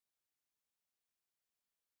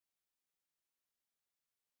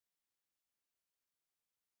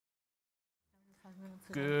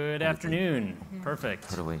Good afternoon. Perfect.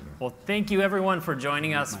 Put away. Well, thank you everyone for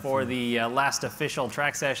joining us for the last official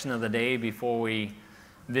track session of the day before we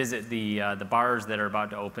visit the bars that are about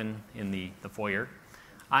to open in the foyer.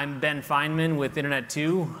 I'm Ben Fineman with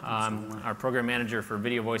Internet2, our program manager for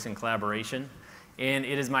video, voice, and collaboration. And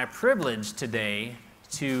it is my privilege today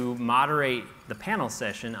to moderate the panel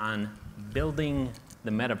session on building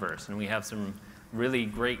the metaverse. And we have some really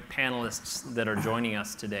great panelists that are joining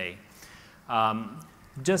us today.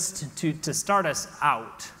 Just to start us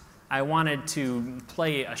out, I wanted to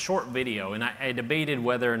play a short video, and I debated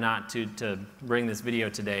whether or not to bring this video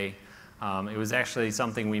today. It was actually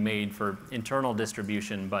something we made for internal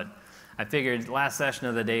distribution, but I figured last session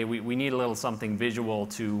of the day, we need a little something visual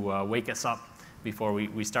to wake us up before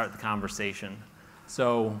we start the conversation.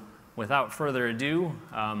 So without further ado,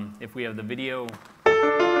 if we have the video.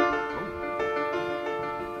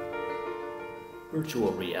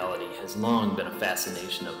 Virtual reality has long been a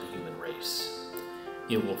fascination of the human race.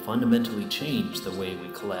 It will fundamentally change the way we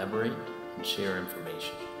collaborate and share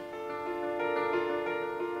information.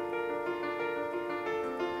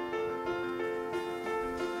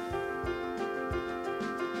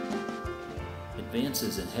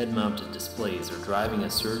 Advances in head-mounted displays are driving a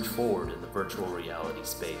surge forward in the virtual reality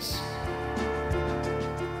space.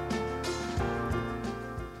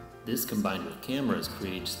 This, combined with cameras,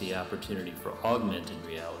 creates the opportunity for augmented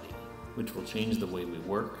reality, which will change the way we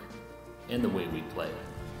work and the way we play.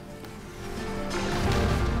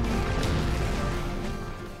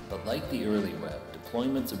 But like the early web,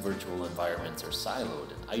 deployments of virtual environments are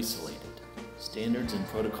siloed and isolated. Standards and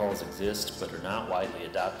protocols exist, but are not widely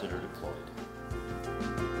adopted or deployed.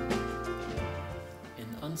 And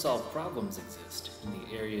unsolved problems exist in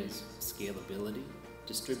the areas of scalability,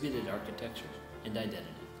 distributed architecture, and identity.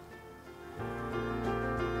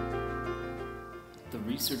 The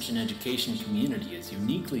research and education community is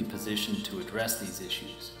uniquely positioned to address these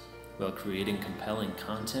issues while creating compelling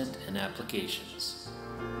content and applications.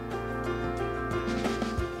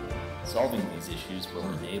 Solving these issues will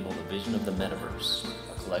enable the vision of the metaverse,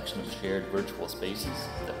 a collection of shared virtual spaces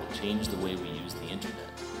that will change the way we use the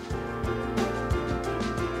internet.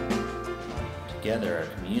 Together, our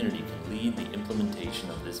community can lead the implementation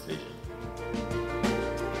of this vision.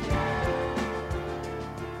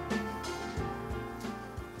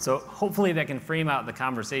 So hopefully that can frame out the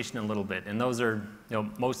conversation a little bit. And those are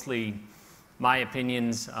mostly my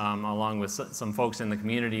opinions, along with some folks in the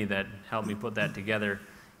community that helped me put that together.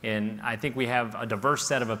 And I think we have a diverse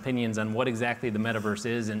set of opinions on what exactly the metaverse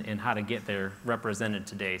is and how to get there represented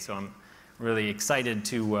today. So I'm really excited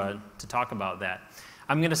to talk about that.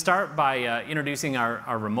 I'm going to start by introducing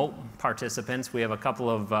our remote participants. We have a couple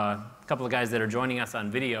of guys that are joining us on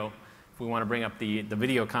video. If we want to bring up the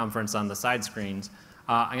video conference on the side screens.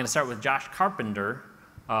 I'm going to start with Josh Carpenter.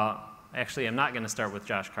 Actually, I'm not going to start with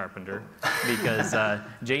Josh Carpenter because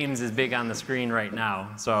James is big on the screen right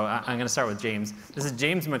now. So I'm going to start with James. This is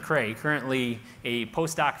James McCrae, currently a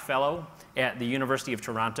postdoc fellow at the University of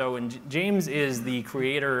Toronto. And James is the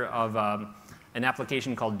creator of an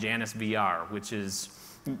application called Janus VR, which is,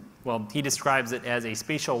 well, he describes it as a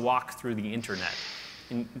spatial walk through the internet.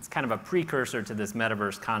 And it's kind of a precursor to this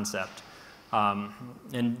metaverse concept.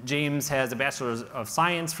 And James has a Bachelor of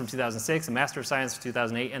Science from 2006, a Master of Science from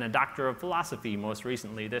 2008, and a Doctor of Philosophy most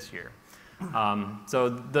recently this year. So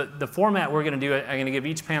the format we're going to do, I'm going to give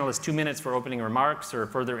each panelist 2 minutes for opening remarks or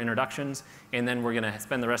further introductions, and then we're going to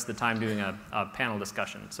spend the rest of the time doing a panel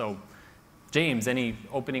discussion. So James, any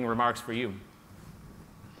opening remarks for you?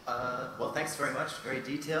 Well, thanks very much. Very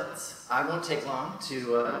detailed. I won't take long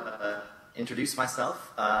to introduce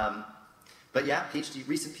myself. But yeah,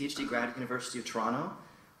 recent PhD grad at University of Toronto.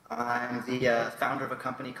 I'm the founder of a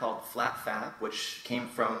company called FlatFab, which came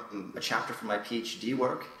from a chapter from my PhD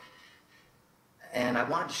work. And I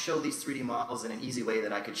wanted to show these 3D models in an easy way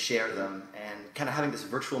that I could share them. And kind of having this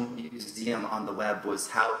virtual museum on the web was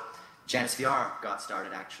how Janus VR got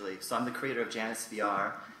started, actually. So I'm the creator of Janus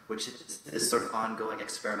VR, which is this sort of ongoing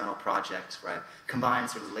experimental project, right?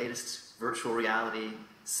 Combines sort of the latest virtual reality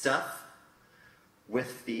stuff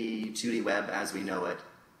with the 2D web as we know it,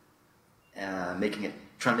 trying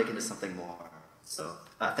to make it into something more. So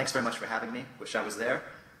thanks very much for having me. Wish I was there.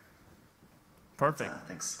 Perfect.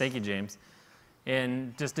 Thanks. Thank you, James.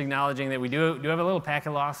 And just acknowledging that we do have a little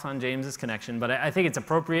packet loss on James's connection, but I think it's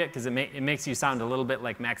appropriate because it makes you sound a little bit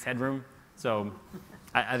like Max Headroom. So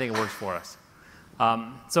I think it works for us.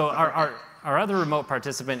 So our other remote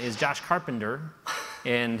participant is Josh Carpenter,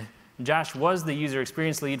 and Josh was the user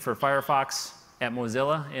experience lead for Firefox at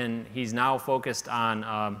Mozilla, and he's now focused on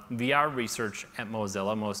VR research at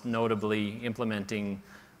Mozilla, most notably implementing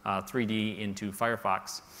 3D into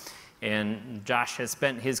Firefox. And Josh has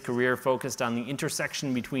spent his career focused on the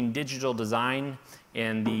intersection between digital design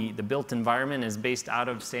and the built environment is based out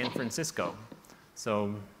of San Francisco.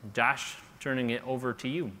 So Josh, turning it over to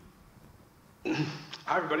you.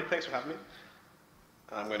 Hi everybody, thanks for having me.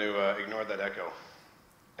 I'm going to ignore that echo.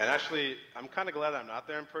 And actually, I'm kind of glad I'm not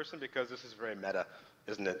there in person because this is very meta,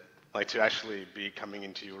 isn't it? Like to actually be coming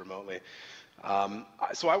into you remotely.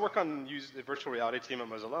 So I work on the virtual reality team at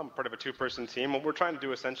Mozilla. I'm part of a 2-person team. What we're trying to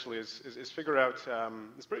do essentially is figure out,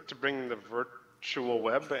 to bring the virtual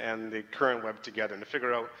web and the current web together and to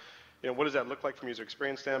figure out, what does that look like from a user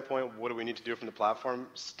experience standpoint? What do we need to do from the platform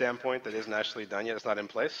standpoint that isn't actually done yet? It's not in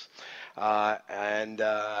place.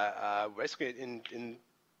 Basically, in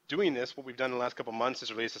doing this, what we've done in the last couple of months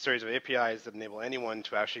is release a series of APIs that enable anyone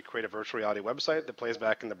to actually create a virtual reality website that plays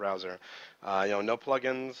back in the browser. No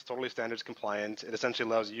plugins, totally standards compliant. It essentially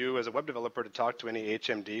allows you as a web developer to talk to any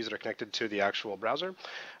HMDs that are connected to the actual browser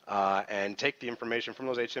and take the information from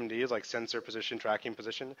those HMDs, like sensor position, tracking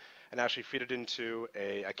position, and actually feed it into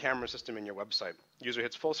a camera system in your website. User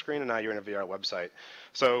hits full screen and now you're in a VR website.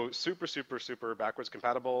 So super, super, super backwards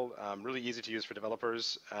compatible, really easy to use for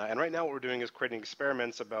developers. And right now what we're doing is creating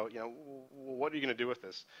experiments about, what are you going to do with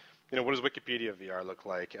this? What does Wikipedia VR look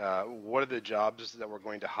like? What are the jobs that we're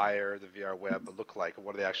going to hire the VR web look like?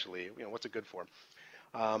 What are they actually, what's it good for?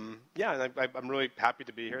 Yeah, and I'm really happy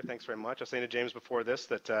to be here. Thanks very much. I was saying to James before this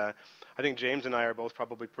that I think James and I are both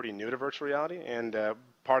probably pretty new to virtual reality, and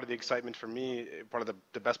part of the excitement for me, part of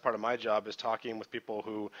the best part of my job is talking with people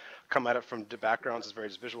who come at it from backgrounds as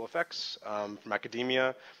various visual effects, from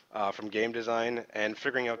academia, from game design, and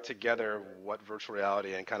figuring out together what virtual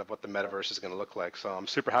reality and kind of what the metaverse is going to look like. So I'm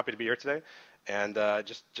super happy to be here today, and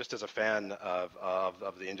just as a fan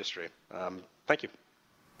of the industry. Thank you.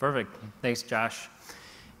 Perfect. Thanks, Josh.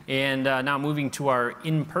 And now moving to our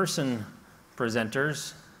in-person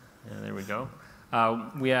presenters. There we go.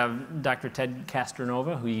 We have Dr. Ted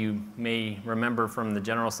Castronova, who you may remember from the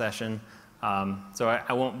general session. So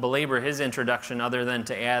I won't belabor his introduction other than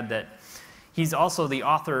to add that he's also the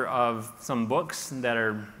author of some books that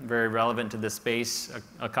are very relevant to this space.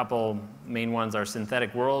 A couple main ones are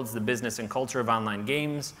Synthetic Worlds, The Business and Culture of Online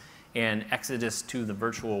Games, and Exodus to the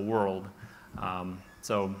Virtual World.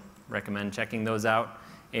 So recommend checking those out.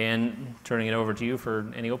 And turning it over to you for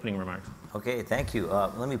any opening remarks. Okay, thank you.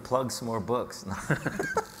 Let me plug some more books.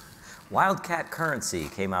 Wildcat Currency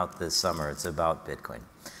came out this summer. It's about Bitcoin.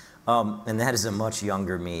 And that is a much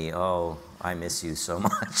younger me. Oh, I miss you so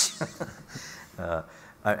much.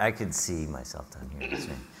 I could see myself down here.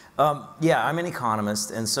 Yeah, I'm an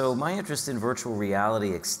economist, and so my interest in virtual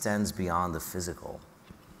reality extends beyond the physical.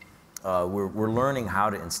 We're learning how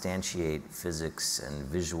to instantiate physics and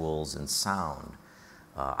visuals and sound.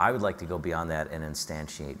 I would like to go beyond that and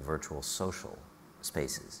instantiate virtual social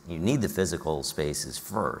spaces. You need the physical spaces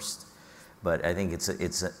first, but I think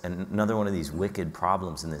it's another one of these wicked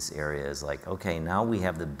problems in this area is like, okay, now we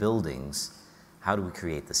have the buildings, how do we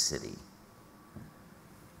create the city?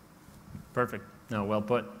 Perfect. No, well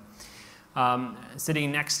put.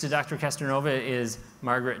 Sitting next to Dr. Castronova is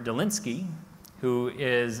Margaret Dolinsky, who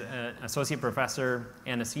is an associate professor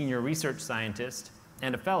and a senior research scientist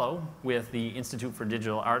and a fellow with the Institute for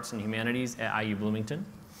Digital Arts and Humanities at IU Bloomington.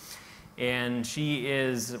 And she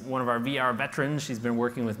is one of our VR veterans. She's been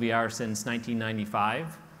working with VR since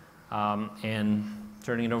 1995. And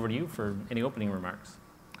turning it over to you for any opening remarks.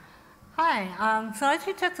 Hi, so I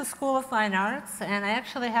teach at the School of Fine Arts, and I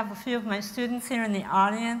actually have a few of my students here in the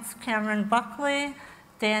audience. Cameron Buckley,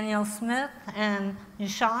 Daniel Smith, and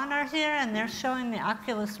Yushan are here, and they're showing the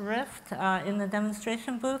Oculus Rift in the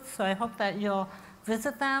demonstration booth, so I hope that you'll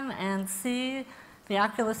visit them and see the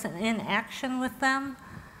Oculus in action with them.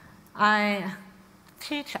 I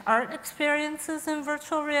teach art experiences in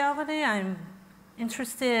virtual reality. I'm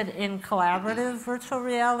interested in collaborative virtual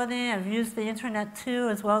reality. I've used the internet too,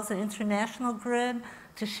 as well as the international grid,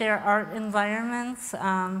 to share art environments.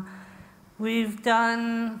 We've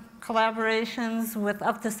done collaborations with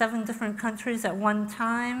up to 7 different countries at one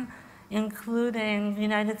time, including the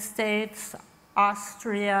United States,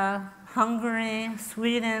 Austria, Hungary,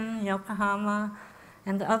 Sweden, Yokohama,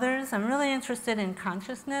 and others. I'm really interested in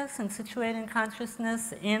consciousness and situating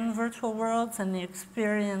consciousness in virtual worlds and the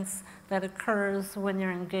experience that occurs when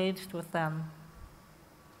you're engaged with them.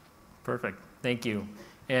 Perfect. Thank you.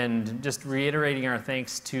 And just reiterating our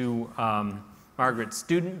thanks to Margaret's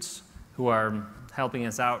students who are helping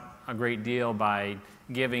us out a great deal by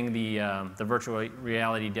giving the virtual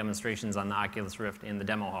reality demonstrations on the Oculus Rift in the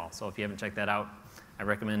demo hall. So if you haven't checked that out, I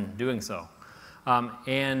recommend doing so.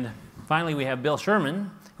 And finally, we have Bill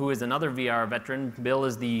Sherman, who is another VR veteran. Bill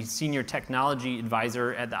is the Senior Technology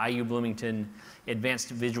Advisor at the IU Bloomington Advanced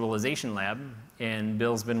Visualization Lab, and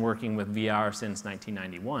Bill's been working with VR since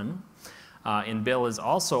 1991. And Bill has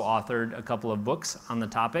also authored a couple of books on the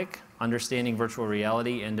topic, Understanding Virtual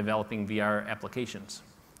Reality and Developing VR Applications.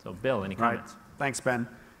 So Bill, any comments? Right. Thanks, Ben.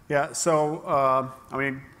 Yeah, so, I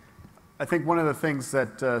mean, I think one of the things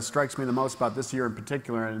that strikes me the most about this year in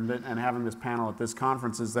particular and having this panel at this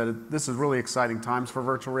conference is that this is really exciting times for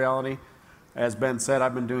virtual reality. As Ben said,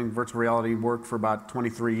 I've been doing virtual reality work for about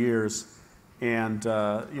 23 years. And,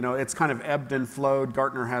 you know, it's kind of ebbed and flowed.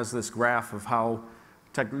 Gartner has this graph of how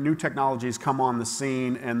new technologies come on the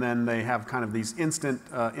scene, and then they have kind of these instant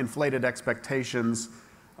inflated expectations.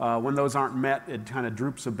 When those aren't met, it kind of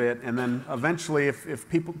droops a bit, and then eventually, if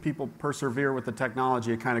people persevere with the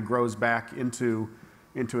technology, it kind of grows back into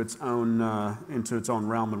its own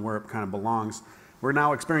realm and where it kind of belongs. We're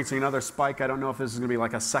now experiencing another spike. I don't know if this is going to be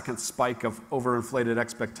like a second spike of overinflated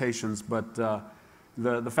expectations, but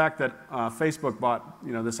the fact that Facebook bought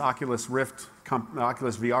this Oculus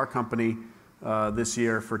VR company this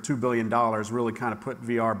year for $2 billion really kind of put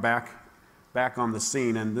VR back on the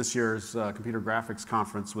scene, and this year's computer graphics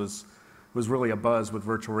conference was really a buzz with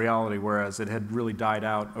virtual reality, whereas it had really died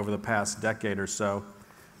out over the past decade or so.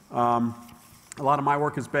 A lot of my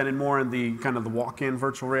work has been more in the kind of the walk-in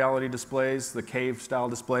virtual reality displays, the cave style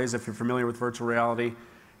displays, if you're familiar with virtual reality.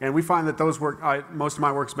 And we find that most of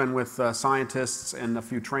my work's been with scientists and a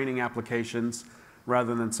few training applications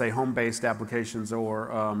rather than, say, home-based applications or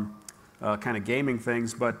kind of gaming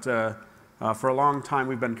things. But for a long time,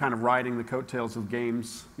 we've been kind of riding the coattails of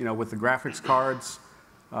games, with the graphics cards.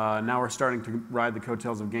 Now we're starting to ride the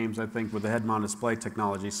coattails of games, I think, with the head-mount display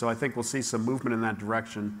technology. So I think we'll see some movement in that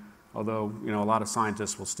direction, although, a lot of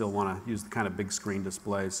scientists will still want to use the kind of big screen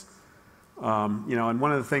displays. And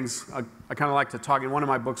one of the things I kind of like to talk, in one of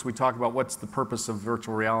my books, we talk about what's the purpose of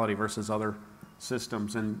virtual reality versus other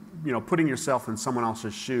systems. And, putting yourself in someone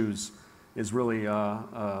else's shoes is really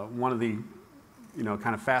one of the,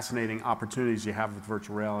 kind of fascinating opportunities you have with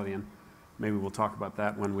virtual reality. And maybe we'll talk about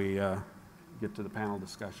that when we get to the panel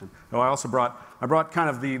discussion. Oh, I brought kind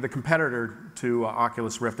of the competitor to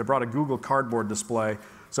Oculus Rift. I brought a Google Cardboard display.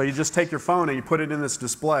 So you just take your phone and you put it in this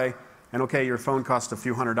display, and okay, your phone costs a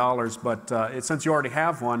few $100s, but since you already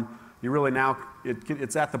have one, you really now,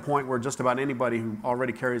 it's at the point where just about anybody who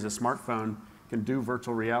already carries a smartphone can do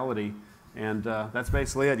virtual reality, and that's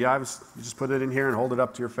basically it. Yeah, you just put it in here and hold it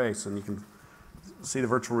up to your face, and you can see the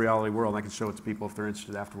virtual reality world. I can show it to people if they're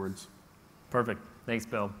interested afterwards. Perfect. Thanks,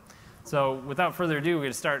 Bill. So without further ado, we're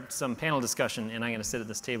going to start some panel discussion, and I'm going to sit at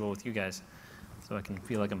this table with you guys so I can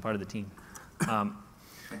feel like I'm part of the team.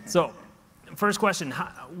 So, first question,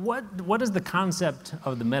 what does the concept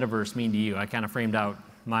of the metaverse mean to you? I kind of framed out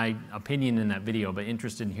my opinion in that video, but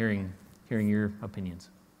interested in hearing your opinions.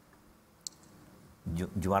 Do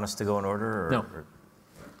you want us to go in order? No.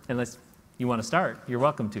 Unless you want to start, you're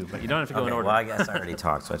welcome to, but you don't have to go in order. Well, I guess I already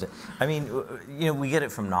talked. So I mean, we get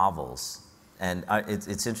it from novels, and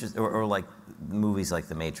it's interesting, or like movies like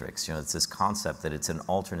The Matrix. It's this concept that it's an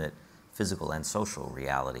alternate physical and social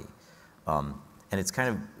reality. And it's kind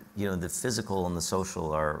of, the physical and the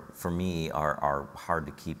social for me, are hard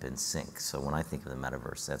to keep in sync. So when I think of the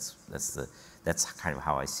metaverse, that's kind of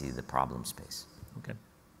how I see the problem space. Okay.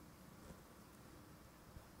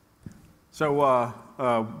 So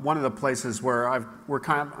one of the places where we're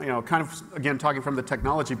kind of again talking from the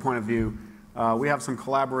technology point of view, we have some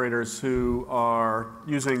collaborators who are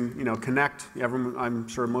using Connect. I'm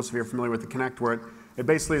sure most of you are familiar with the Connect, where it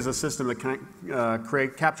basically is a system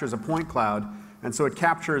that captures a point cloud. And so it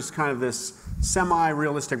captures kind of this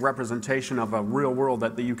semi-realistic representation of a real world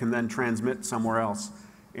that you can then transmit somewhere else.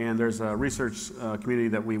 And there's a research community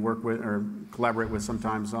that we work with or collaborate with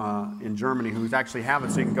sometimes in Germany who actually have it,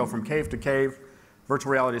 so you can go from cave to cave,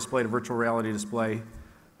 virtual reality display to virtual reality display.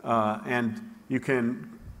 And you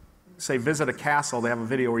can, say, visit a castle. They have a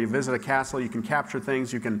video where you visit a castle. You can capture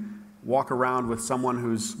things. You can walk around with someone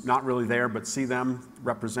who's not really there, but see them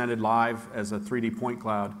represented live as a 3D point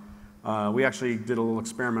cloud. We actually did a little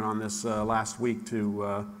experiment on this last week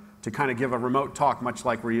to kind of give a remote talk, much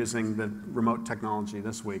like we're using the remote technology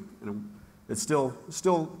this week. And it's still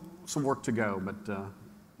some work to go, but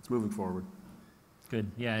it's moving forward. Good.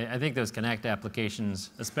 Yeah, I think those Connect applications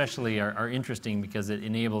especially are interesting because it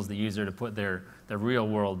enables the user to put their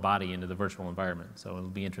real-world body into the virtual environment. So it'll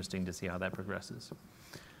be interesting to see how that progresses.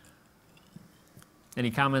 Any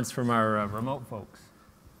comments from our remote folks?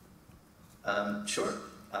 Sure.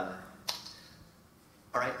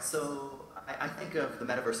 All right, so I think of the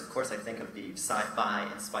metaverse, of course, I think of the sci-fi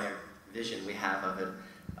inspired vision we have of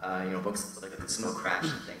it, books like the Snow Crash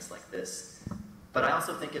and things like this. But I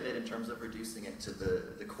also think of it in terms of reducing it to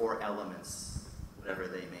the core elements, whatever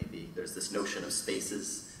they may be. There's this notion of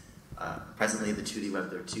spaces. Presently, the 2D web,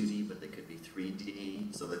 they're 2D, but they could be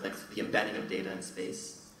 3D, so that, like, the embedding of data in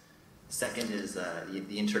space. Second is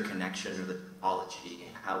the interconnection or the topology,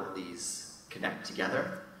 how will these connect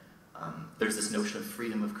together? There's this notion of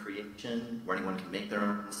freedom of creation, where anyone can make their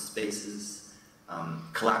own spaces.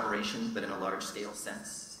 Collaboration, but in a large-scale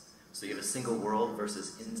sense. So you have a single world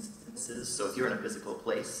versus instances. So if you're in a physical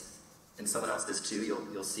place, and someone else is too,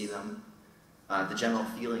 you'll see them. The general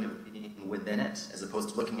feeling of being within it, as opposed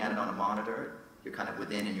to looking at it on a monitor, you're kind of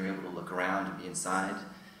within and you're able to look around and be inside.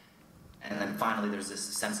 And then finally, there's this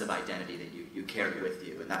sense of identity that you carry with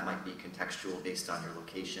you, and that might be contextual based on your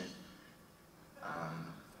location.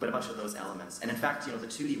 But a bunch of those elements. And in fact, the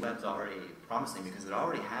 2D web's already promising because it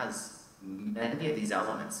already has many of these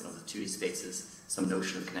elements, the 2D spaces, some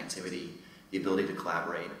notion of connectivity, the ability to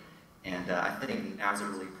collaborate. And I think now's a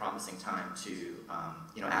really promising time to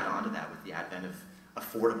add on to that with the advent of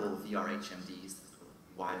affordable VR HMDs,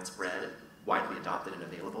 widespread, widely adopted and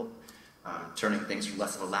available, turning things from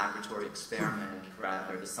less of a laboratory experiment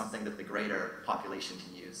rather to something that the greater population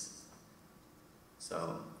can use.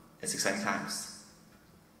 So it's exciting times.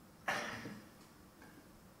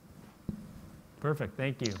 Perfect,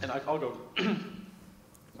 thank you. And I'll go.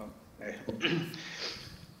 Hey.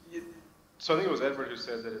 So I think it was Edward who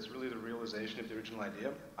said that it's really the realization of the original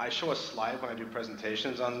idea. I show a slide when I do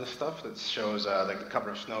presentations on this stuff that shows like the cover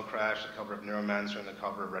of Snow Crash, the cover of Neuromancer, and the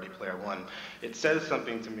cover of Ready Player One. It says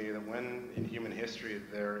something to me that when in human history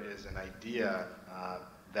there is an idea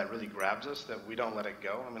that really grabs us, that we don't let it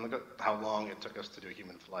go. I mean, look at how long it took us to do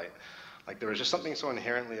human flight. Like, there was just something so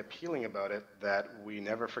inherently appealing about it that we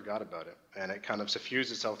never forgot about it. And it kind of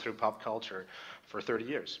suffused itself through pop culture for 30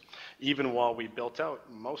 years, even while we built out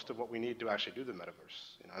most of what we need to actually do the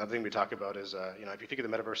metaverse. Another thing we talk about is, if you think of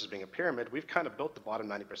the metaverse as being a pyramid, we've kind of built the bottom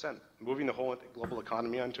 90%. Moving the whole global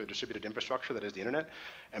economy onto a distributed infrastructure that is the internet,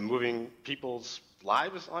 and moving people's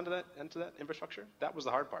lives into that infrastructure, that was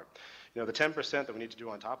the hard part. The 10% that we need to do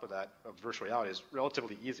on top of that of virtual reality is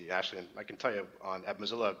relatively easy, actually. And I can tell you at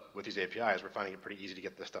Mozilla with these APIs, we're finding it pretty easy to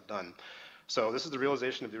get this stuff done. So this is the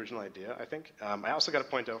realization of the original idea, I think. I also got to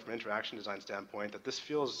point out from an interaction design standpoint that this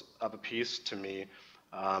feels of a piece to me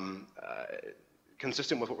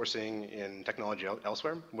consistent with what we're seeing in technology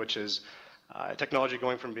elsewhere, which is technology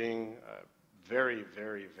going from being very,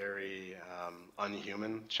 very, very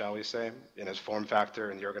unhuman, shall we say, in its form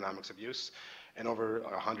factor and the ergonomics of use, and over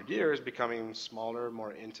 100 years becoming smaller,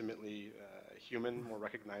 more intimately human, more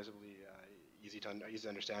recognizably easy to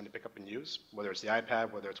understand, to pick up and use, whether it's the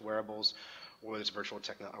iPad, whether it's wearables, or whether it's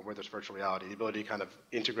virtual reality, the ability to kind of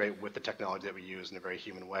integrate with the technology that we use in a very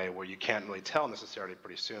human way, where you can't really tell necessarily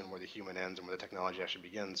pretty soon where the human ends and where the technology actually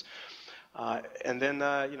begins. And then,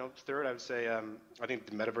 third, I would say, I think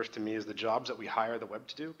the metaverse to me is the jobs that we hire the web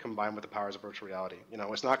to do combined with the powers of virtual reality.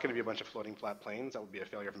 It's not going to be a bunch of floating flat planes. That would be a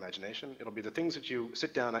failure of imagination. It'll be the things that you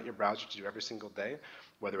sit down at your browser to do every single day,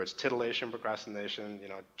 whether it's titillation, procrastination,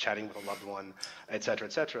 chatting with a loved one, et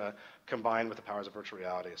cetera, combined with the powers of virtual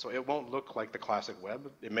reality. So it won't look like the classic web.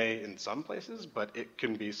 It may in some places, but it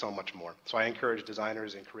can be so much more. So I encourage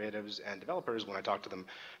designers and creatives and developers, when I talk to them,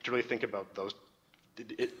 to really think about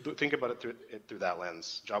it through that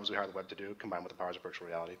lens. Jobs we hire the web to do, combined with the powers of virtual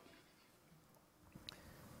reality.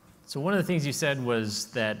 So one of the things you said was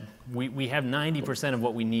that we have 90% of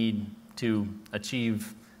what we need to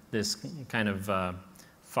achieve this kind of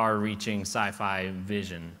far-reaching sci-fi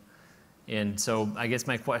vision. And so I guess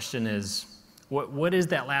my question is, what is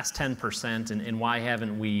that last 10% and why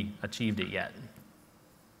haven't we achieved it yet?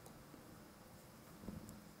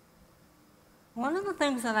 One of the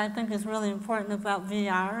things that I think is really important about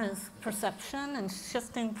VR is perception and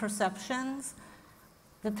shifting perceptions.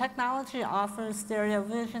 The technology offers stereo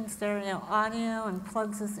vision, stereo audio, and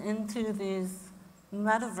plugs us into these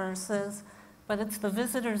metaverses, but it's the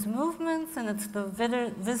visitor's movements and it's the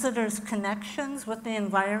visitor's connections with the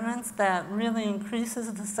environments that really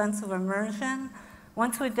increases the sense of immersion.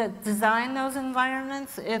 Once we design those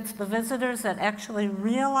environments, it's the visitors that actually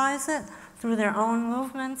realize it through their own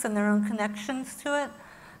movements and their own connections to it.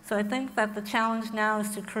 So I think that the challenge now is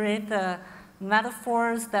to create the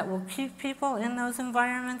metaphors that will keep people in those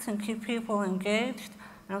environments and keep people engaged.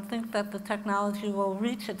 I don't think that the technology will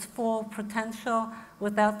reach its full potential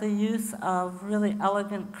without the use of really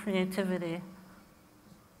elegant creativity.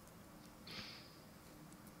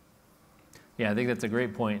 Yeah, I think that's a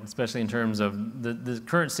great point, especially in terms of the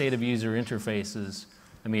current state of user interfaces.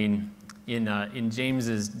 I mean, in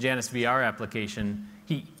James's Janus VR application,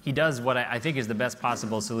 he does what I think is the best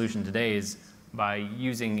possible solution today is by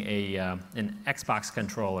using an Xbox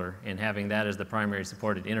controller and having that as the primary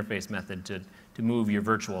supported interface method to move your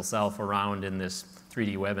virtual self around in this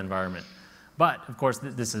 3D web environment. But of course,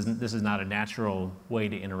 this is not a natural way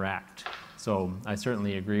to interact. So I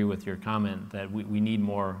certainly agree with your comment that we need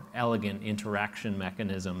more elegant interaction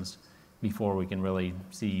mechanisms before we can really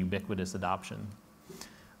see ubiquitous adoption.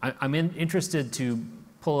 I'm interested to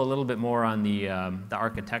pull a little bit more on the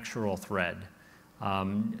architectural thread.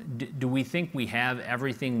 Do we think we have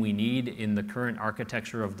everything we need in the current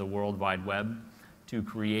architecture of the World Wide Web to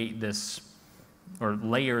create this or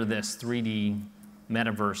layer this 3D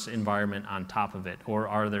metaverse environment on top of it? Or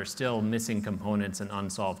are there still missing components and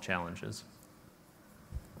unsolved challenges?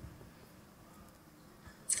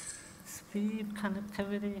 Speed,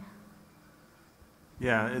 connectivity.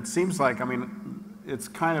 Yeah, it seems like, I mean, it's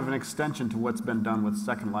kind of an extension to what's been done with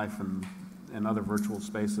Second Life and other virtual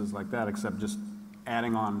spaces like that, except just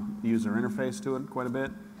adding on the user interface to it quite a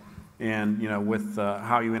bit. And, you know, with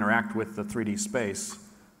how you interact with the 3D space,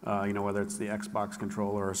 you know, whether it's the Xbox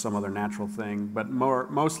controller or some other natural thing, but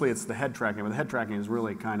mostly it's the head tracking. But the head tracking is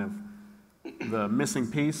really kind of the missing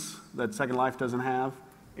piece that Second Life doesn't have.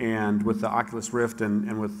 And with the Oculus Rift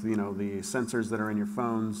and with, you know, the sensors that are in your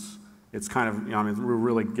phones, it's kind of, you know, I mean, we're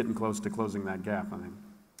really getting close to closing that gap, I think.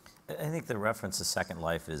 I think the reference to Second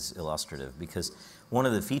Life is illustrative because one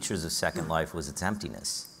of the features of Second Life was its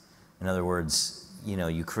emptiness. In other words, you know,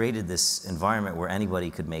 you created this environment where anybody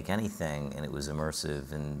could make anything, and it was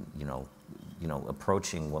immersive and, you know,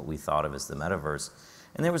 approaching what we thought of as the metaverse.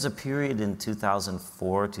 And there was a period in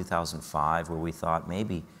 2004, 2005 where we thought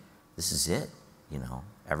maybe this is it, you know,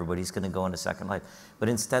 everybody's going to go into Second Life. But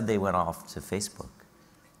instead they went off to Facebook.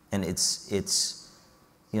 And it's,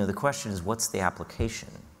 you know, the question is, what's the application?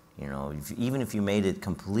 You know, even if you made it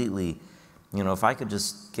completely, you know, if I could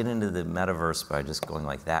just get into the metaverse by just going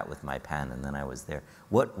like that with my pen and then I was there,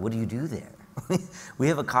 what do you do there? We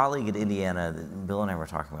have a colleague at Indiana that Bill and I were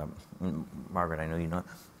talking about, Margaret, I know you know,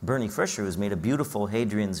 Bernie Fisher, who's made a beautiful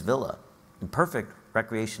Hadrian's Villa, a perfect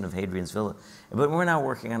recreation of Hadrian's Villa. But we're now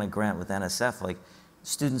working on a grant with NSF, like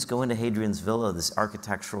students go into Hadrian's Villa, this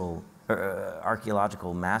archaeological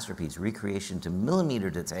masterpiece, recreation to millimeter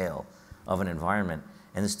detail of an environment,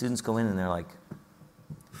 and the students go in and they're like,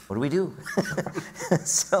 what do we do?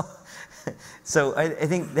 so I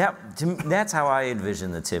think that's how I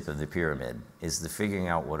envision the tip of the pyramid, is the figuring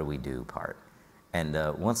out what do we do part. And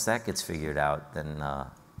once that gets figured out, then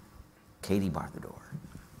Katie barred the door.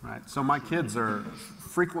 Right, so my kids are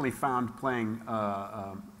frequently found playing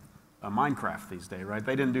Minecraft these days, right?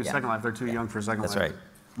 They didn't do Second Life, they're too young for Second Life. That's right.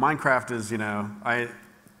 Minecraft is, you know, I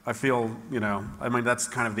feel, you know, I mean, that's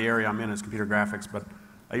kind of the area I'm in is computer graphics, but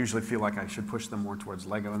I usually feel like I should push them more towards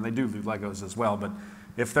Lego, and they do Legos as well, but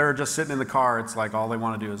if they're just sitting in the car, it's like all they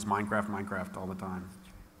want to do is Minecraft all the time,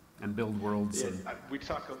 and build worlds. Yeah, and we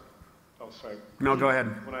talk, oh, sorry. No, go ahead.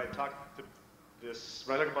 When I talk about this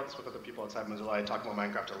with other people outside Mozilla, I talk about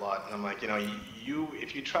Minecraft a lot, and I'm like, you know,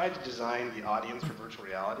 if you tried to design the audience for virtual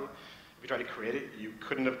reality, if you tried to create it, you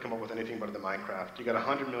couldn't have come up with anything but the Minecraft. You got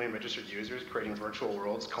 100 million registered users creating virtual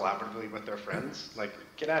worlds collaboratively with their friends. Like,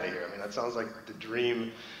 get out of here. I mean, that sounds like the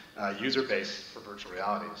dream user base for virtual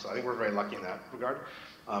reality. So I think we're very lucky in that regard.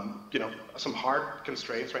 You know, some hard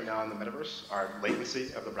constraints right now in the metaverse are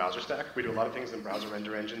latency of the browser stack. We do a lot of things in browser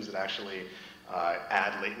render engines that actually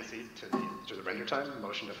add latency to the render time,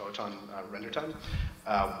 motion to photon render time.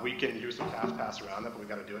 We can use some fast pass around that, but we've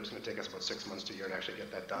got to do it. It's going to take us about 6 months to a year to actually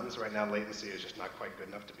get that done. So right now, latency is just not quite good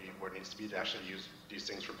enough to be where it needs to be to actually use these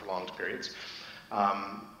things for prolonged periods.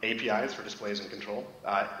 APIs for displays and control.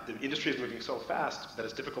 The industry is moving so fast that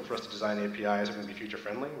it's difficult for us to design APIs that are going to be future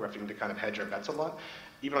friendly. We're having to kind of hedge our bets a lot,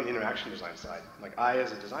 even on the interaction design side. Like I,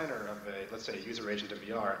 as a designer of let's say, a user agent of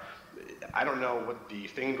VR, I don't know what the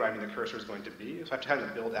thing driving the cursor is going to be. So I have to kind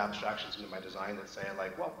of build abstractions into my design that say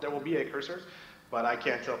like, well, there will be a cursor, but I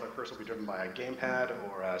can't tell if a cursor will be driven by a gamepad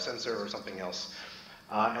or a sensor or something else.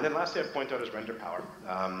 And then lastly, I'd point out is render power.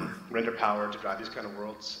 Render power to drive these kind of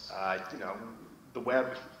worlds. You know, the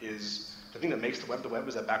web is, the thing that makes the web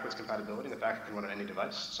is that backwards compatibility and the fact it can run on any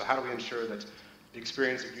device. So how do we ensure that the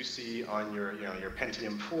experience that you see on your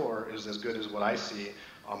Pentium 4 is as good as what I see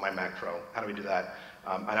on my Mac Pro? How do we do that?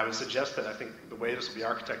 And I would suggest that I think the way this will be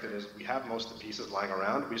architected is we have most of the pieces lying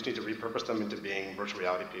around. We just need to repurpose them into being virtual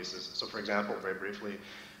reality pieces. So for example, very briefly,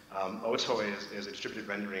 Otoy is a distributed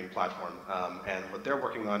rendering platform. And what they're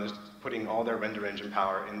working on is putting all their render engine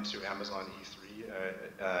power into Amazon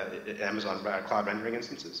E3, Amazon cloud rendering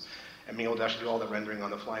instances. and being able to actually do all the rendering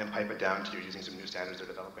on the fly and pipe it down to you using some new standards they're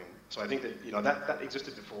developing. So I think that that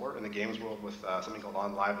existed before in the games world with something called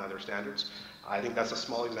OnLive and other standards. I think that's a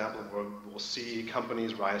small example where we'll see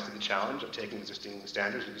companies rise to the challenge of taking existing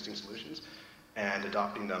standards, existing solutions, and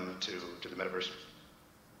adopting them to the metaverse.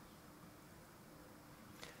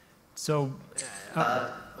 So,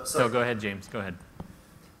 go ahead, James. Go ahead.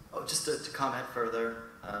 Oh, just to comment further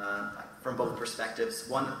from both perspectives.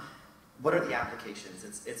 One, what are the applications?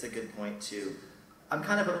 It's a good point too. I'm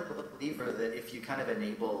kind of a believer that if you kind of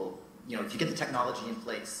enable, if you get the technology in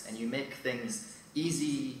place and you make things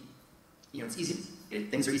easy, it's easy.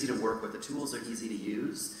 Things are easy to work with. The tools are easy to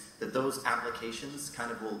use. That those applications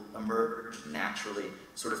kind of will emerge naturally,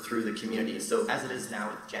 sort of through the community. So as it is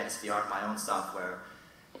now with Janus VR, my own software,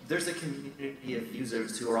 there's a community of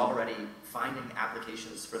users who are already finding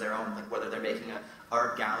applications for their own, like whether they're making an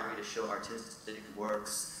art gallery to show artistic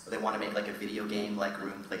works, or they want to make like a video game like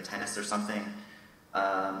Room Play Tennis or something,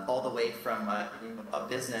 all the way from a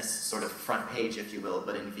business sort of front page, if you will,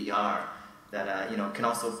 but in VR, that can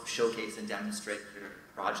also showcase and demonstrate your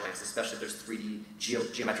projects, especially if there's 3D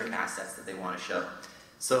geometric assets that they want to show.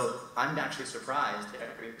 So I'm actually surprised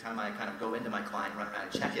every time I kind of go into my client, run around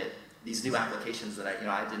and check it, these new applications that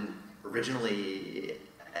I didn't originally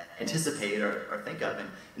anticipate or think of, and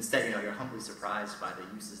instead you're humbly surprised by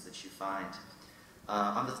the uses that you find.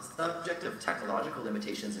 On the subject of technological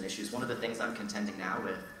limitations and issues, one of the things I'm contending now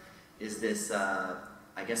with is this, I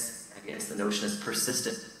guess the notion is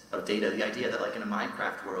persistent of data. The idea that like in a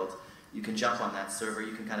Minecraft world, you can jump on that server,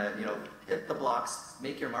 you can kind of hit the blocks,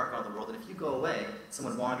 make your mark on the world, and if you go away,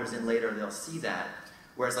 someone wanders in later, they'll see that.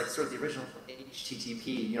 Whereas like sort of the original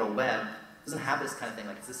HTTP, web doesn't have this kind of thing.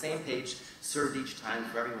 Like it's the same page served each time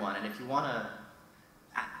for everyone, and if you want to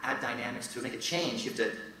add dynamics to it, make it change, you have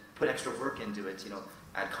to put extra work into it,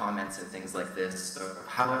 add comments and things like this, or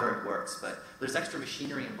however it works. But there's extra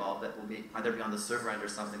machinery involved that will be either be on the server end or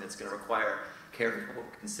something that's going to require careful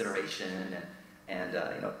consideration, and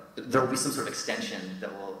there will be some sort of extension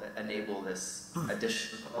that will enable this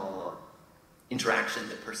additional interaction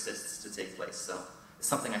that persists to take place. So it's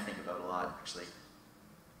something I think about a lot, actually.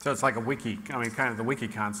 So it's like a wiki, kind of the wiki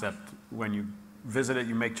concept. When you visit it,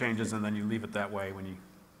 you make changes, and then you leave it that way when you...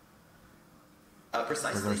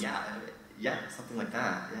 Precisely, yeah, something like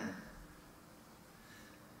that, yeah.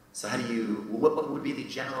 So how do you, what would be the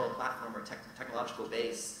general platform or technological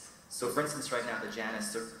base? So for instance, right now, the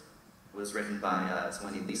Janus server was written by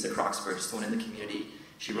someone named Lisa Croxford, someone in the community.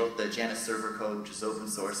 She wrote the Janus server code, which is open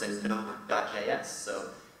source, and Node.js. So,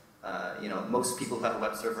 most people who have a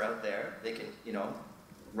web server out there, they can,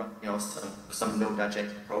 run, some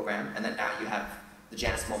Node.js program, and then now you have the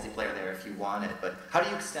Janus multiplayer there if you want it. But how do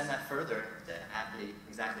you extend that further to add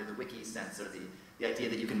exactly the wiki sense, or the idea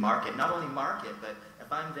that you can mark it? Not only mark it, but if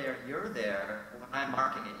I'm there, you're there, when I'm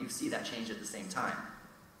marking it, you see that change at the same time.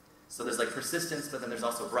 So there's like persistence, but then there's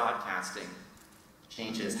also broadcasting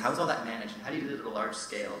changes. How's all that managed, and how do you do it at a large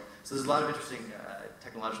scale? So there's a lot of interesting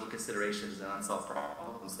technological considerations and unsolved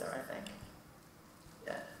problems there, I think.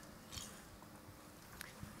 Yeah.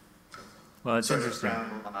 Well, it's interesting.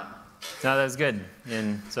 No, that's good.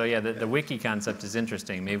 And so, yeah, the wiki concept is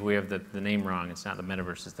interesting. Maybe we have the name wrong. It's not the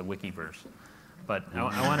metaverse, it's the wikiverse. But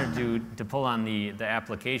I wanted to pull on the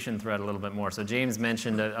application thread a little bit more. So James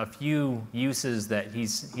mentioned a few uses that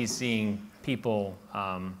he's seeing people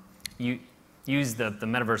use the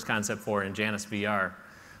metaverse concept for in Janus VR.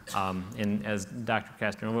 And as Dr.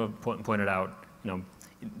 Castronova pointed out,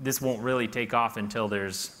 this won't really take off until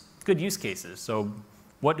there's good use cases. So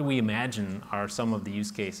what do we imagine are some of the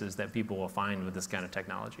use cases that people will find with this kind of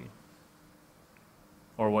technology?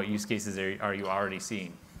 Or what use cases are you already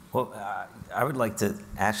seeing? Well, I would like to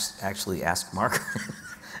actually ask Mark.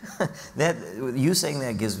 You saying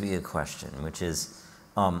that gives me a question, which is,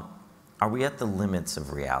 are we at the limits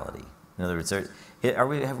of reality? In other words,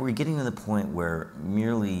 are we getting to the point where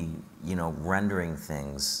merely rendering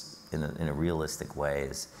things in a realistic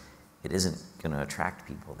way it isn't going to attract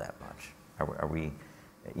people that much? Are we,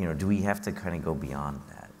 do we have to kind of go beyond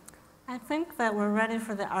that? I think that we're ready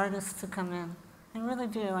for the artists to come in. I really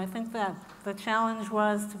do. I think that the challenge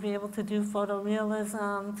was to be able to do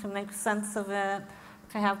photorealism, to make sense of it,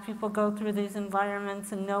 to have people go through these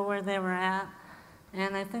environments and know where they were at.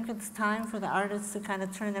 And I think it's time for the artists to kind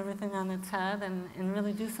of turn everything on its head and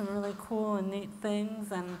really do some really cool and neat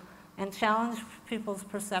things and challenge people's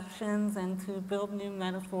perceptions and to build new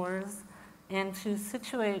metaphors and to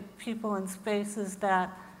situate people in spaces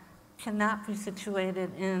that cannot be situated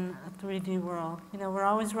in a 3D world. We're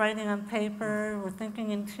always writing on paper, we're thinking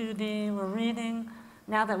in 2D, we're reading.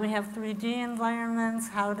 Now that we have 3D environments,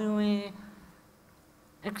 how do we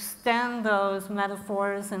extend those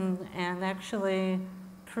metaphors and actually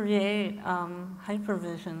create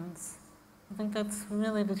hypervisions. I think that's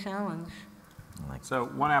really the challenge. So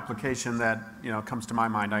one application that comes to my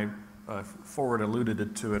mind, I Forward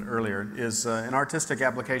alluded to it earlier, is an artistic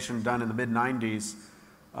application done in the mid-90s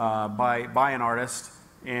by an artist.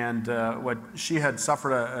 And what she had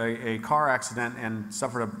suffered a car accident and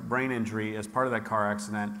suffered a brain injury as part of that car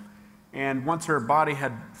accident. And once her body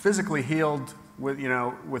had physically healed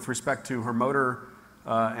with respect to her motor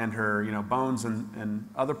and her bones and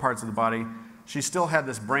other parts of the body, she still had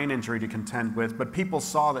this brain injury to contend with, but people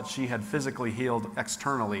saw that she had physically healed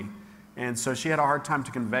externally. And so she had a hard time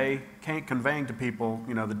to conveying to people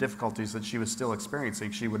the difficulties that she was still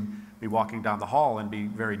experiencing. She would be walking down the hall and be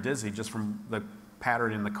very dizzy just from the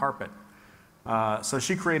pattern in the carpet. So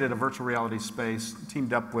she created a virtual reality space,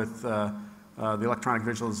 teamed up with the Electronic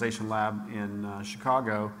Visualization Lab in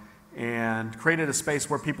Chicago, and created a space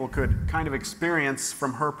where people could kind of experience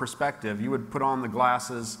from her perspective. You would put on the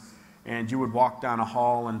glasses and you would walk down a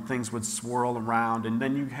hall and things would swirl around, and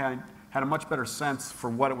then you had a much better sense for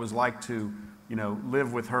what it was like to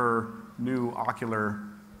live with her new ocular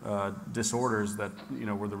disorders that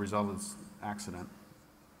were the result of this accident.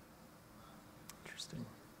 Interesting.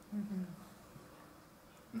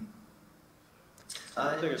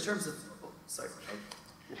 In terms of, sorry,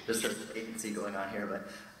 there's an agency going on here, but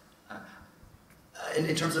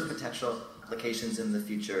in terms of potential applications in the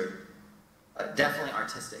future, definitely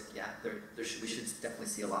artistic, yeah. We should definitely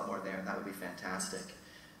see a lot more there, and that would be fantastic.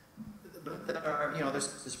 But there are,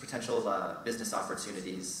 there's potential business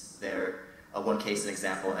opportunities there. One case, an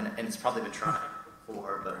example, and it's probably been tried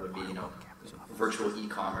before, but would be, virtual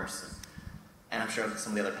e-commerce. And I'm sure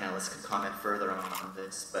some of the other panelists could comment further on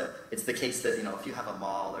this, but it's the case that, if you have a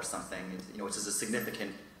mall or something, which is a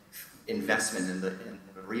significant investment in the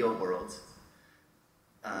real world,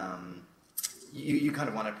 you kind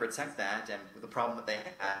of want to protect that, and the problem that they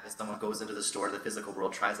have is someone goes into the store, the physical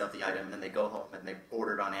world, tries out the item, and then they go home and they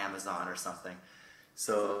order it on Amazon or something.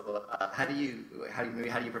 So how do you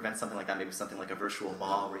prevent something like that? Maybe something like a virtual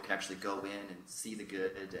mall where you can actually go in and see the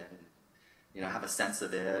good and have a sense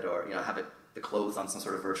of it, or have the clothes on some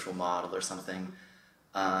sort of virtual model or something,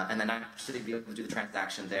 and then actually be able to do the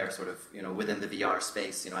transaction there, sort of within the VR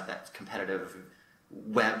space, at that competitive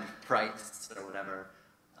web price or whatever.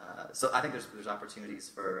 So I think there's opportunities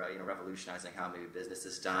for revolutionizing how maybe business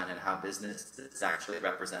is done and how businesses actually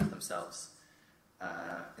represent themselves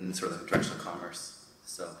in sort of the direction of commerce.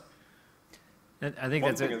 So I think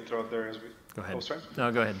one that's thing I'd throw out there is Go ahead. Oh, sorry.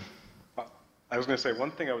 No, go ahead. I was going to say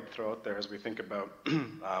one thing I would throw out there as we think about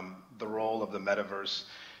the role of the metaverse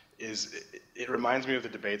is it reminds me of the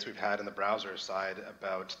debates we've had in the browser side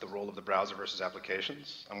about the role of the browser versus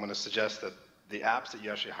applications. I'm going to suggest that the apps that you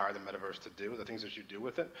actually hire the metaverse to do, the things that you do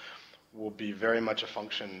with it, will be very much a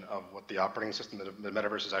function of what the operating system that the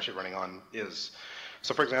metaverse is actually running on is.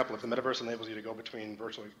 So for example, if the metaverse enables you to go between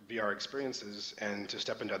virtual VR experiences and to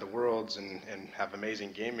step into other worlds and have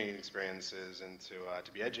amazing gaming experiences and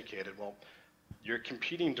to be educated, well, you're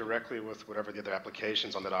competing directly with whatever the other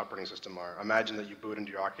applications on that operating system are. Imagine that you boot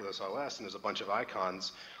into your Oculus OS and there's a bunch of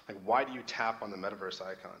icons. Like, why do you tap on the metaverse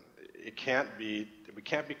icon? We can't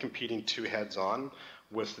be competing two heads on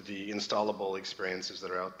with the installable experiences that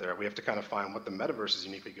are out there. We have to kind of find what the metaverse is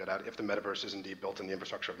uniquely good at, if the metaverse is indeed built in the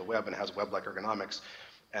infrastructure of the web and has web-like ergonomics,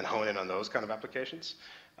 and hone in on those kind of applications.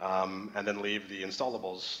 And then leave the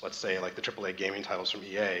installables, let's say like the AAA gaming titles from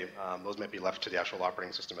EA, those might be left to the actual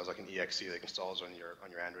operating system as like an EXE that installs on your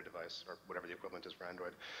Android device or whatever the equivalent is for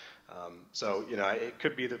Android. So it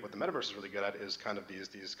could be that what the metaverse is really good at is kind of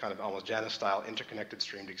these kind of almost Janus-style interconnected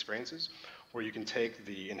streamed experiences where you can take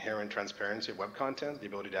the inherent transparency of web content, the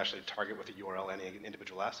ability to actually target with a URL any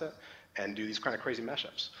individual asset, and do these kind of crazy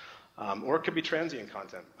mashups. Or it could be transient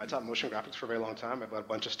content. I taught motion graphics for a very long time. I've got a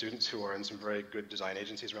bunch of students who are in some very good design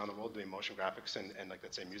agencies around the world doing motion graphics and like,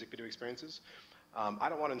 let's say, music video experiences. I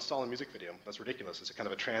don't want to install a music video. That's ridiculous. It's a kind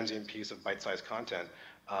of a transient piece of bite-sized content.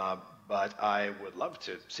 But I would love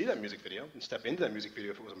to see that music video and step into that music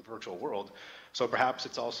video if it was a virtual world. So perhaps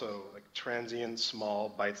it's also like transient, small,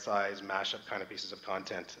 bite-sized, mashup kind of pieces of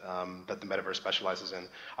content that the metaverse specializes in.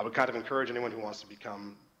 I would kind of encourage anyone who wants to be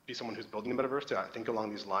someone who's building the metaverse to think along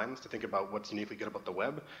these lines, to think about what's uniquely good about the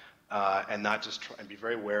web, and not just and be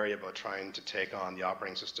very wary about trying to take on the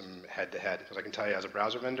operating system head to head. Because I can tell you, as a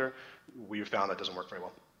browser vendor, we've found that doesn't work very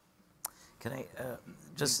well. Can I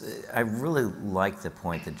I really like the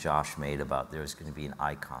point that Josh made about there's going to be an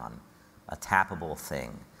icon, a tappable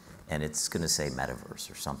thing, and it's going to say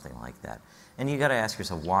metaverse or something like that. And you got to ask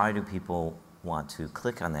yourself, why do people want to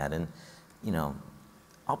click on that? And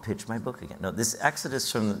I'll pitch my book again. No, this exodus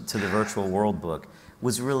to the virtual world book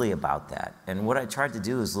was really about that. And what I tried to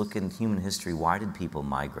do is look in human history, why did people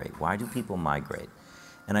migrate? Why do people migrate?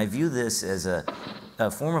 And I view this as a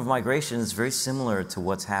form of migration that's very similar to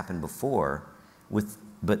what's happened before,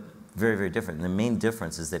 but very, very different. And the main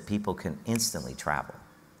difference is that people can instantly travel,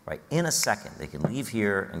 right? In a second, they can leave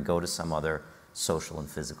here and go to some other social and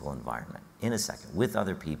physical environment in a second with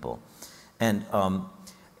other people. And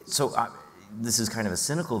this is kind of a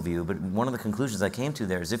cynical view, but one of the conclusions I came to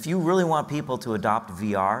there is if you really want people to adopt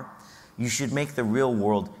VR, you should make the real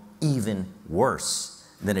world even worse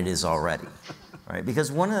than it is already, right?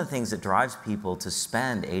 Because one of the things that drives people to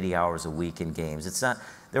spend 80 hours a week in games, it's not,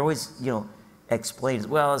 they're always, explained,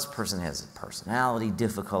 well, this person has a personality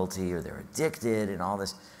difficulty or they're addicted and all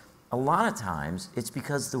this. A lot of times, it's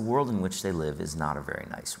because the world in which they live is not a very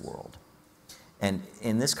nice world. And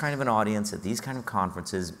in this kind of an audience, at these kind of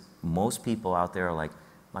conferences, most people out there are like,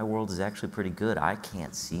 my world is actually pretty good. I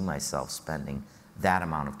can't see myself spending that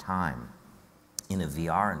amount of time in a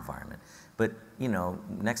VR environment. But,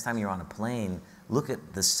 next time you're on a plane, look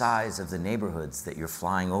at the size of the neighborhoods that you're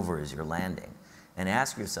flying over as you're landing. And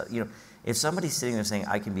ask yourself, if somebody's sitting there saying,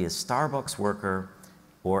 I can be a Starbucks worker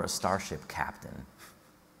or a starship captain,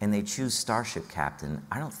 and they choose starship captain,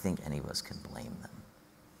 I don't think any of us can blame them,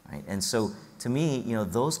 right? And so, to me,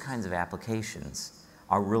 those kinds of applications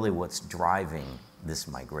are really what's driving this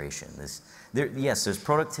migration. Yes, there's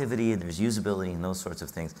productivity and there's usability and those sorts of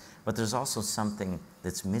things, but there's also something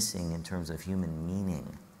that's missing in terms of human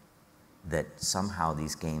meaning that somehow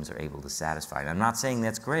these games are able to satisfy. And I'm not saying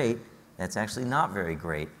that's great, that's actually not very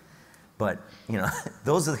great, but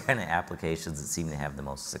those are the kind of applications that seem to have the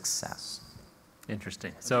most success.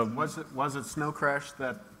 Interesting. So was it Snow Crash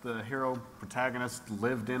that the hero protagonist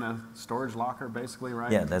lived in a storage locker, basically,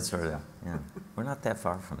 right? Yeah, that's sort of, yeah. We're not that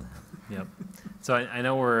far from that. Yep. So I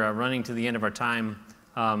know we're running to the end of our time.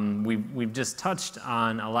 We've just touched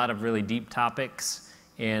on a lot of really deep topics,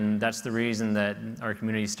 and that's the reason that our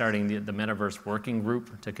community is starting the Metaverse Working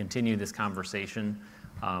Group to continue this conversation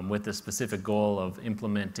with the specific goal of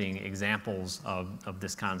implementing examples of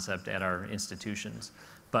this concept at our institutions.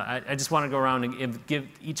 But I just want to go around and give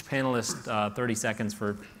each panelist 30 seconds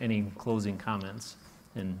for any closing comments.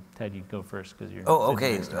 And Ted, you go first because you're. Oh,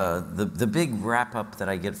 okay. The big wrap up that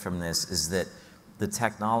I get from this is that the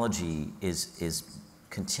technology is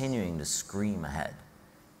continuing to scream ahead,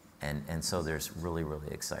 and so there's really, really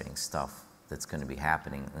exciting stuff that's going to be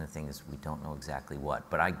happening. And the thing is, we don't know exactly what,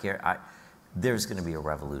 but there's going to be a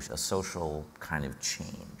revolution, a social kind of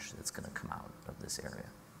change that's going to come out of this area.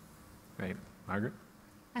 Great, Margaret.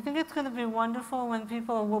 I think it's going to be wonderful when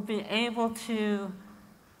people will be able to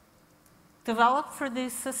develop for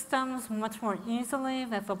these systems much more easily,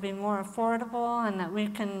 that they'll be more affordable, and that we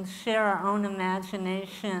can share our own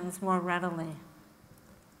imaginations more readily.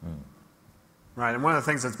 Right, and one of the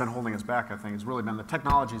things that's been holding us back, I think, has really been the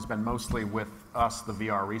technology has been mostly with us, the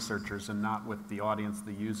VR researchers, and not with the audience,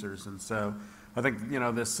 the users. And so I think,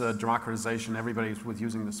 this democratization, everybody's with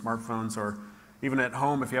using the smartphones, or even at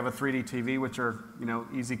home, if you have a 3D TV, which are,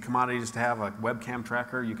 easy commodities to have, a webcam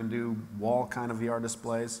tracker, you can do wall kind of VR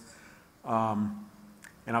displays. And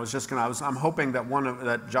I'm hoping that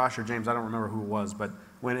that Josh or James, I don't remember who it was, but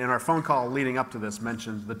when in our phone call leading up to this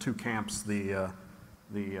mentioned the two camps, the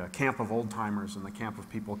camp of old timers and the camp of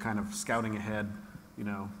people kind of scouting ahead,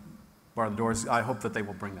 bar the doors. I hope that they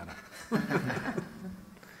will bring that up.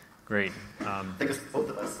 Great. I think it's both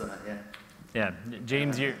of us, yeah. Yeah,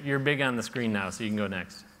 James, you're big on the screen now, so you can go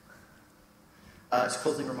next. Just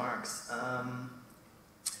closing remarks.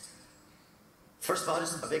 First of all,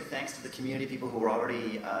 just a big thanks to the community, people who are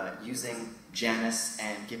already using Janus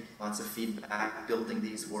and giving lots of feedback, building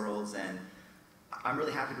these worlds. And I'm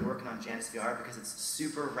really happy to be working on Janus VR because it's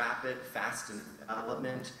super rapid, fast in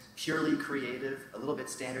development, purely creative, a little bit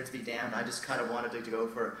standards be damned. I just kind of wanted to go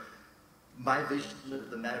for my vision of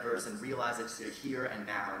the metaverse and realize it here and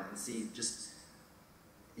now, and see just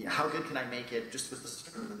how good can I make it just with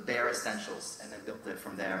the bare essentials, and then build it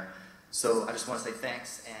from there. So I just want to say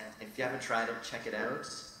thanks, and if you haven't tried it, check it out.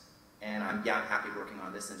 And I'm happy working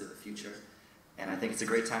on this into the future, and I think it's a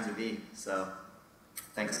great time to be. So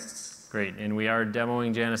thanks. Great, and we are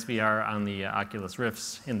demoing Janus VR on the Oculus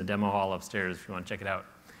Rifts in the demo hall upstairs if you want to check it out.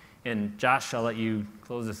 And Josh, I'll let you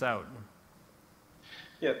close this out.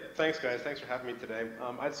 Yeah, thanks guys. Thanks for having me today.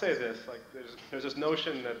 I'd say this: there's this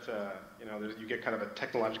notion that you get kind of a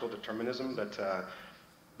technological determinism that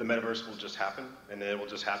the metaverse will just happen, and it will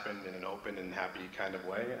just happen in an open and happy kind of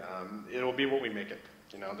way. It'll be what we make it.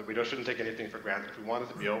 That we shouldn't take anything for granted. If we want it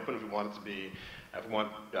to be open, if we want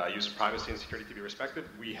user privacy and security to be respected,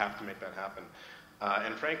 we have to make that happen.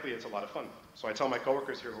 And frankly, it's a lot of fun. So I tell my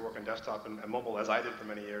coworkers here who work on desktop and mobile, as I did for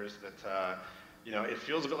many years, that you know, it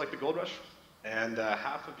feels a bit like the gold rush, and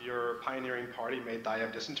half of your pioneering party may die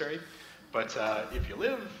of dysentery, but if you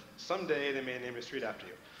live, someday they may name a street after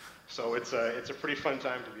you. So it's a pretty fun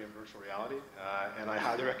time to be in virtual reality, and I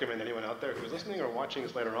highly recommend anyone out there who is listening or watching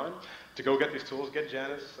this later on to go get these tools, get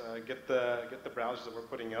Janice, get the browsers that we're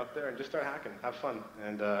putting out there, and just start hacking, have fun,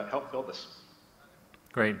 and help build this.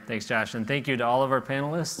 Great, thanks Josh, and thank you to all of our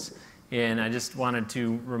panelists. And I just wanted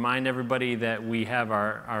to remind everybody that we have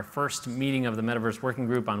our first meeting of the Metaverse Working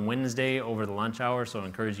Group on Wednesday over the lunch hour, so I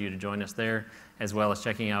encourage you to join us there, as well as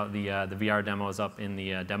checking out the VR demos up in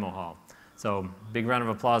the demo hall. So big round of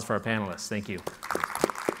applause for our panelists. Thank you.